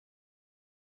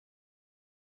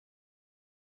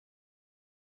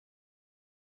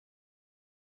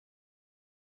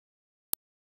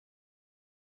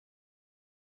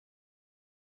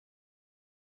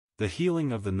The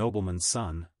Healing of the Nobleman's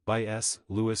Son, by S.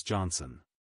 Lewis Johnson.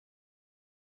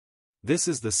 This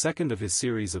is the second of his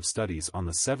series of studies on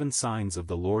the 7 signs of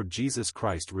the Lord Jesus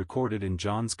Christ recorded in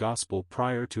John's Gospel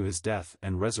prior to his death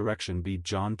and resurrection, be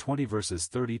John 20 verses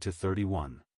 30 to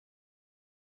 31.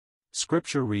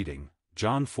 Scripture reading,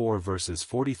 John 4 verses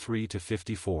 43 to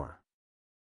 54.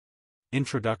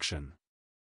 Introduction.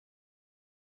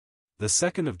 The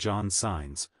second of John's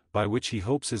signs, by which he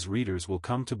hopes his readers will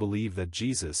come to believe that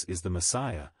Jesus is the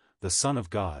Messiah, the Son of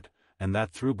God, and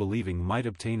that through believing might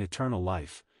obtain eternal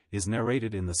life, is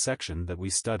narrated in the section that we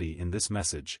study in this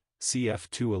message, cf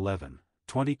 2:11,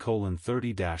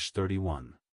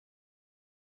 20:30-31.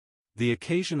 The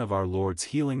occasion of our Lord's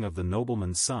healing of the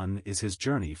nobleman's son is his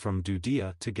journey from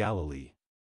Judea to Galilee.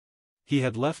 He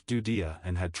had left Judea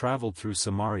and had traveled through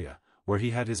Samaria, where he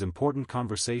had his important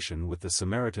conversation with the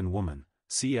Samaritan woman,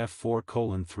 cf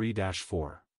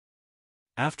 4:3-4.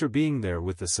 After being there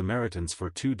with the Samaritans for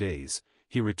 2 days,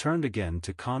 he returned again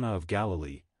to Cana of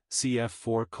Galilee, cf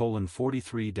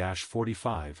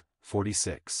 4:43-45,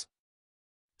 46.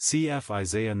 Cf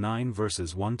Isaiah 9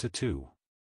 verses 1-2.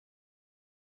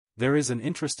 There is an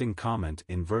interesting comment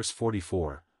in verse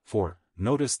 44, for,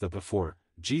 notice the before,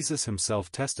 Jesus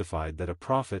himself testified that a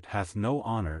prophet hath no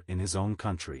honor in his own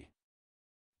country.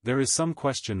 There is some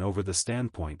question over the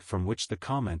standpoint from which the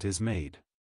comment is made.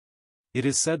 It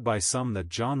is said by some that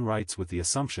John writes with the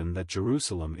assumption that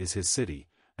Jerusalem is his city,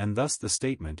 and thus the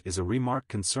statement is a remark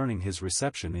concerning his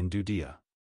reception in Judea.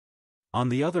 On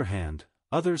the other hand,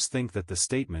 others think that the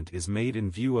statement is made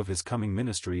in view of his coming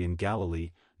ministry in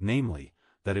Galilee, namely,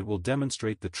 that it will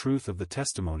demonstrate the truth of the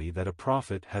testimony that a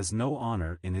prophet has no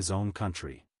honor in his own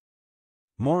country.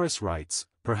 Morris writes,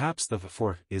 perhaps the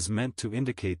for is meant to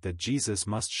indicate that Jesus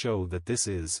must show that this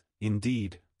is,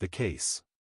 indeed, the case.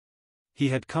 He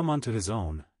had come unto his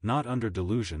own, not under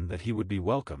delusion that he would be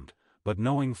welcomed, but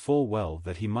knowing full well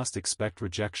that he must expect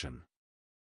rejection.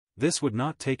 This would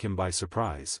not take him by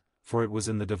surprise, for it was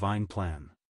in the divine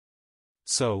plan.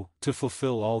 So, to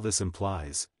fulfill all this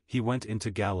implies, he went into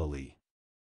Galilee.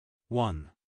 1.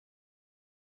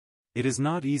 It is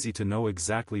not easy to know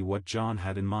exactly what John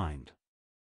had in mind.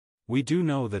 We do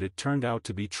know that it turned out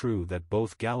to be true that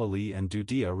both Galilee and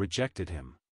Judea rejected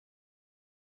him.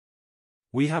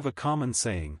 We have a common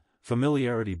saying,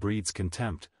 familiarity breeds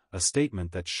contempt, a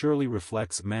statement that surely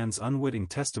reflects man's unwitting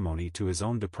testimony to his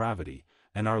own depravity,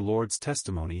 and our Lord's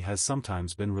testimony has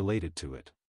sometimes been related to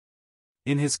it.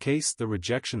 In his case, the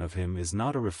rejection of him is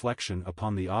not a reflection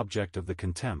upon the object of the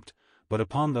contempt, but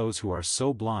upon those who are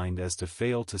so blind as to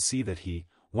fail to see that he,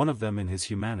 one of them in his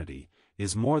humanity,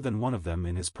 is more than one of them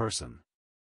in his person.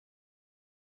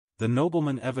 The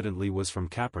nobleman evidently was from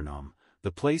Capernaum,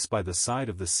 the place by the side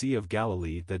of the Sea of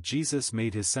Galilee that Jesus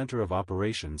made his center of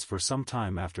operations for some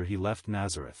time after he left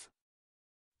Nazareth.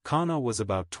 Cana was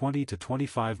about 20 to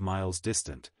 25 miles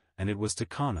distant, and it was to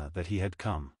Cana that he had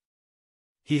come.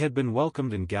 He had been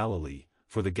welcomed in Galilee,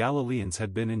 for the Galileans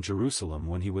had been in Jerusalem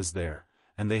when he was there,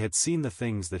 and they had seen the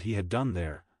things that he had done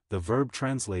there. The verb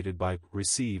translated by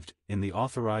received in the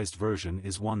Authorized Version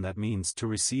is one that means to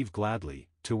receive gladly,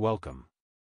 to welcome.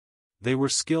 They were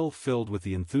still filled with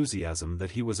the enthusiasm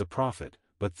that he was a prophet,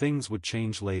 but things would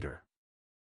change later.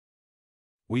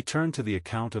 We turn to the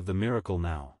account of the miracle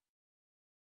now.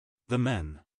 The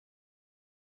men.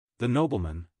 The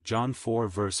nobleman, John 4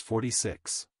 verse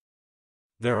 46.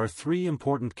 There are 3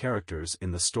 important characters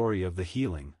in the story of the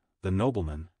healing: the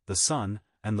nobleman, the Son,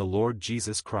 and the Lord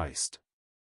Jesus Christ.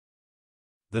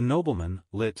 The nobleman,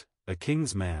 lit, a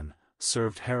king's man,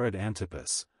 served Herod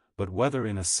Antipas, but whether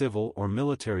in a civil or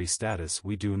military status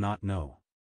we do not know.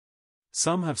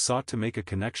 Some have sought to make a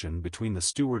connection between the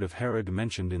steward of Herod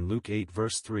mentioned in Luke 8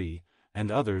 verse 3, and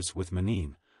others with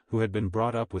Manin, who had been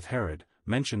brought up with Herod,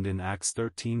 mentioned in Acts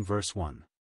 13 verse 1.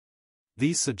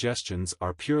 These suggestions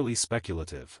are purely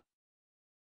speculative.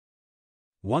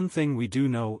 One thing we do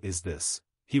know is this: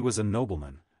 he was a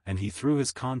nobleman, and he through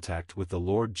his contact with the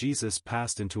Lord Jesus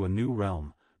passed into a new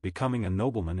realm, becoming a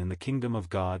nobleman in the kingdom of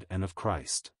God and of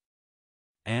Christ.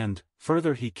 And,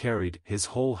 further, he carried his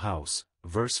whole house,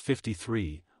 verse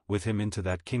 53, with him into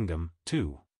that kingdom,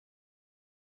 too.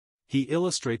 He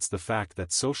illustrates the fact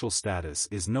that social status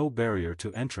is no barrier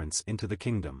to entrance into the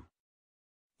kingdom.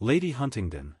 Lady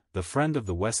Huntingdon, the friend of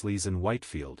the Wesleys in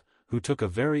Whitefield, who took a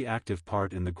very active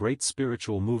part in the great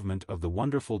spiritual movement of the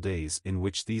wonderful days in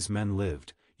which these men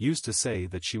lived, used to say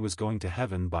that she was going to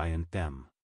heaven by and them.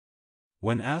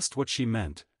 When asked what she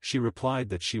meant, she replied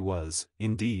that she was,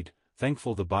 indeed,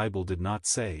 thankful the Bible did not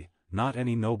say, not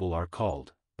any noble are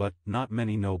called, but not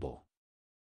many noble.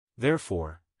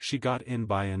 Therefore, she got in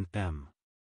by an them.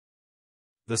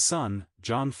 The Son,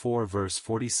 John 4 verse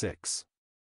 46.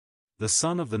 The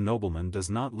son of the nobleman does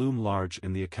not loom large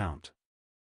in the account.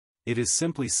 It is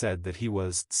simply said that he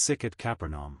was sick at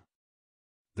Capernaum.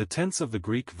 The tense of the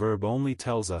Greek verb only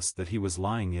tells us that he was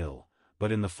lying ill,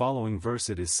 but in the following verse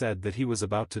it is said that he was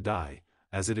about to die,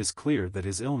 as it is clear that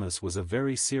his illness was a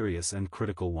very serious and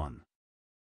critical one.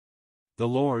 The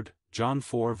Lord, John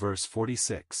 4 verse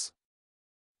 46.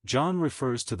 John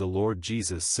refers to the Lord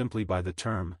Jesus simply by the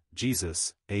term,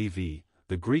 Jesus, AV.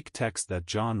 The Greek text that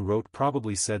John wrote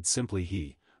probably said simply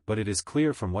he, but it is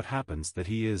clear from what happens that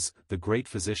he is the great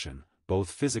physician,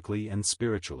 both physically and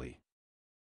spiritually.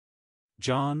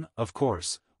 John, of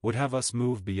course, would have us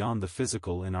move beyond the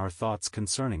physical in our thoughts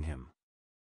concerning him.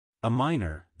 A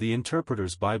miner, the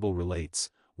Interpreter's Bible relates,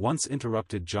 once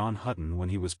interrupted John Hutton when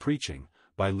he was preaching,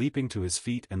 by leaping to his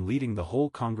feet and leading the whole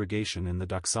congregation in the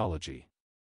doxology.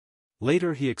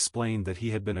 Later he explained that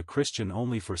he had been a Christian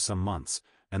only for some months,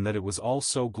 and that it was all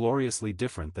so gloriously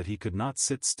different that he could not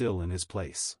sit still in his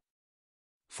place.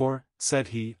 For, said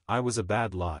he, I was a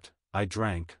bad lot, I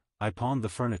drank, I pawned the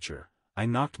furniture, I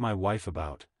knocked my wife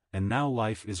about, and now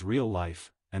life is real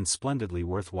life, and splendidly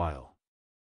worthwhile.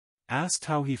 Asked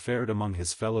how he fared among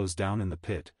his fellows down in the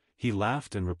pit, he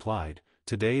laughed and replied,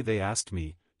 Today they asked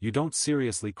me, you don't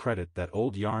seriously credit that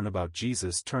old yarn about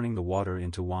Jesus turning the water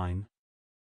into wine?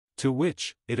 To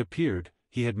which, it appeared,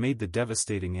 he had made the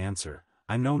devastating answer,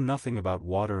 I know nothing about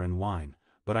water and wine,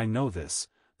 but I know this,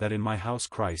 that in my house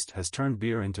Christ has turned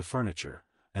beer into furniture,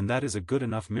 and that is a good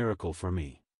enough miracle for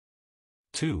me.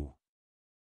 2.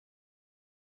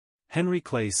 Henry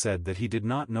Clay said that he did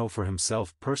not know for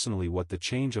himself personally what the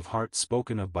change of heart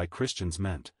spoken of by Christians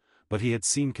meant, but he had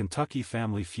seen Kentucky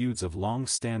family feuds of long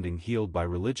standing healed by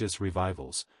religious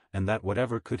revivals, and that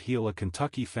whatever could heal a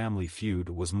Kentucky family feud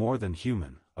was more than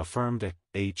human, affirmed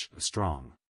H.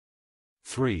 Strong.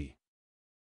 3.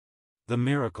 The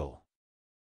miracle.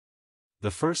 The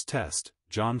first test,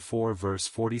 John 4 verse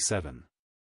 47.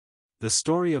 The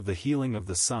story of the healing of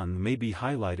the son may be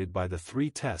highlighted by the 3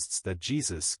 tests that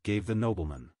Jesus gave the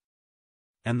nobleman.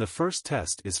 And the first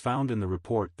test is found in the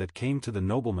report that came to the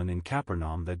nobleman in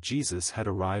Capernaum that Jesus had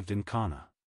arrived in Cana.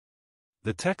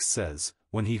 The text says,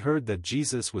 When he heard that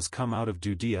Jesus was come out of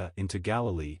Judea into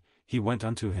Galilee, he went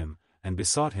unto him, and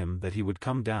besought him that he would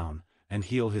come down, and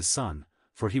heal his son,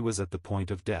 for he was at the point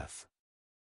of death.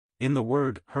 In the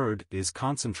word heard is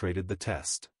concentrated the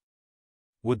test.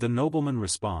 Would the nobleman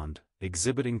respond,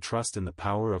 exhibiting trust in the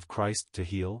power of Christ to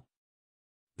heal?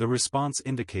 The response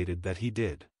indicated that he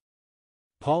did.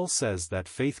 Paul says that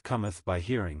faith cometh by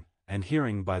hearing, and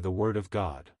hearing by the word of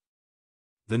God.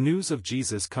 The news of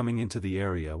Jesus coming into the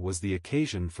area was the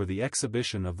occasion for the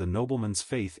exhibition of the nobleman's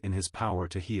faith in his power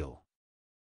to heal.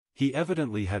 He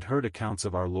evidently had heard accounts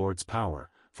of our Lord's power,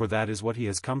 for that is what he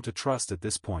has come to trust at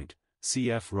this point,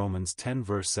 cf. Romans 10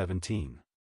 verse 17.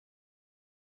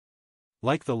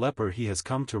 Like the leper he has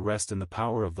come to rest in the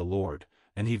power of the Lord,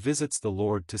 and he visits the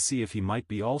Lord to see if he might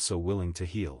be also willing to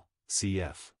heal,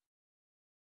 cf.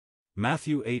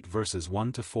 Matthew 8 verses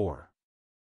 1-4.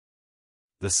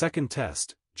 The second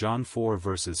test, John 4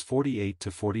 verses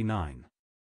 48-49.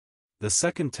 The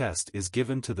second test is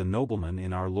given to the nobleman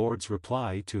in our Lord's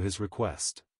reply to his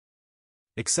request.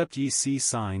 Except ye see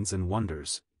signs and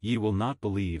wonders, ye will not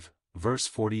believe, verse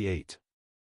 48.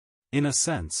 In a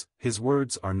sense, his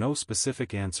words are no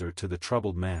specific answer to the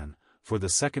troubled man, for the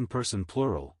second person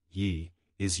plural, ye,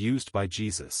 is used by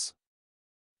Jesus.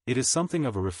 It is something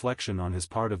of a reflection on his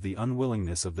part of the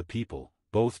unwillingness of the people,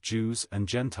 both Jews and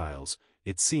Gentiles,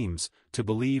 it seems, to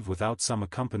believe without some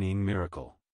accompanying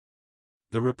miracle.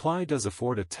 The reply does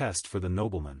afford a test for the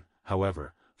nobleman,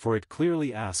 however, for it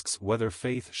clearly asks whether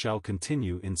faith shall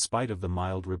continue in spite of the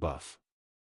mild rebuff.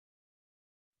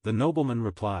 The nobleman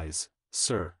replies,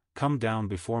 Sir, come down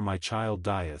before my child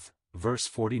dieth, verse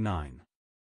 49.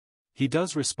 He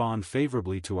does respond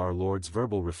favorably to our Lord's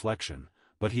verbal reflection,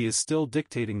 but he is still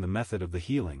dictating the method of the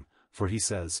healing, for he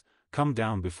says, Come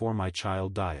down before my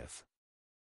child dieth.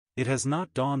 It has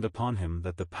not dawned upon him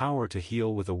that the power to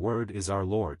heal with a word is our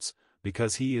Lord's,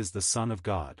 because he is the Son of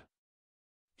God.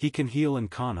 He can heal in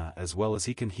Cana as well as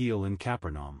he can heal in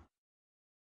Capernaum.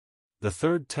 The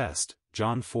third test,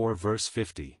 John 4 verse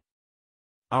 50.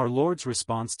 Our Lord's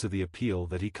response to the appeal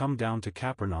that he come down to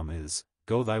Capernaum is,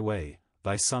 Go thy way,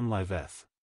 thy son liveth.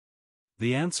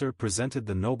 The answer presented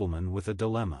the nobleman with a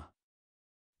dilemma.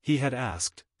 He had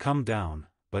asked, Come down,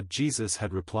 but Jesus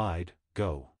had replied,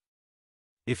 Go.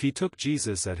 If he took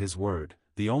Jesus at his word,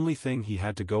 the only thing he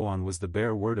had to go on was the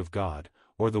bare word of God,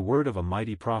 or the word of a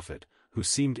mighty prophet, who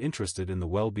seemed interested in the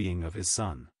well-being of his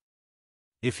son.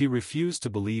 If he refused to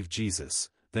believe Jesus,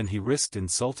 then he risked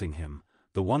insulting him,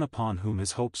 the one upon whom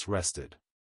his hopes rested.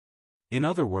 In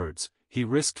other words, he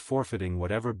risked forfeiting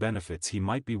whatever benefits he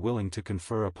might be willing to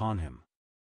confer upon him.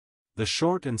 The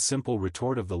short and simple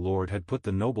retort of the Lord had put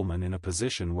the nobleman in a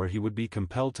position where he would be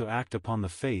compelled to act upon the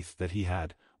faith that he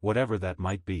had, whatever that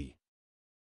might be.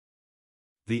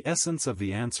 The essence of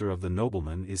the answer of the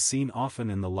nobleman is seen often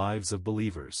in the lives of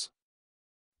believers.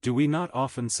 Do we not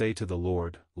often say to the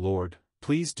Lord, "Lord,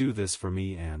 please do this for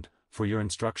me and, for your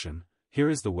instruction, here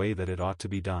is the way that it ought to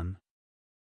be done"?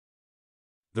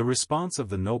 The response of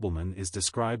the nobleman is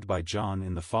described by John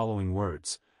in the following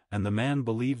words, "And the man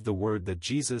believed the word that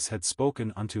Jesus had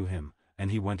spoken unto him,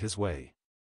 and he went his way."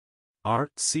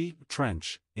 R.C.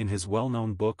 Trench, in his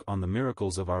well-known book on the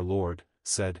miracles of our Lord,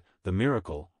 said, "The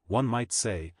miracle, one might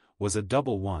say, was a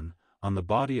double one, on the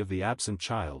body of the absent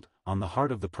child, on the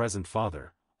heart of the present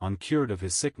father, on cured of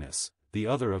his sickness, the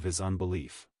other of his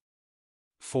unbelief."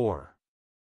 4.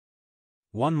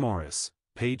 1 Morris,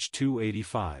 page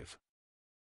 285.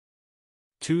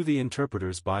 To the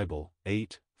Interpreter's Bible,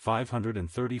 8,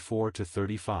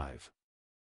 534-35.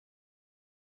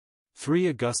 3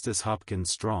 Augustus Hopkins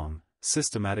Strong,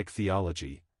 Systematic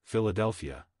Theology,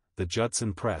 Philadelphia, The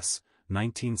Judson Press,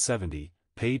 1970,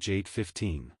 page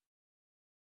 815.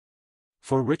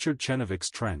 For Richard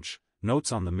Chenevix Trench,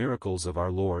 Notes on the Miracles of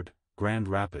Our Lord, Grand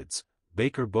Rapids,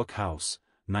 Baker Book House,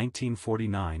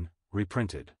 1949,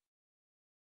 reprinted.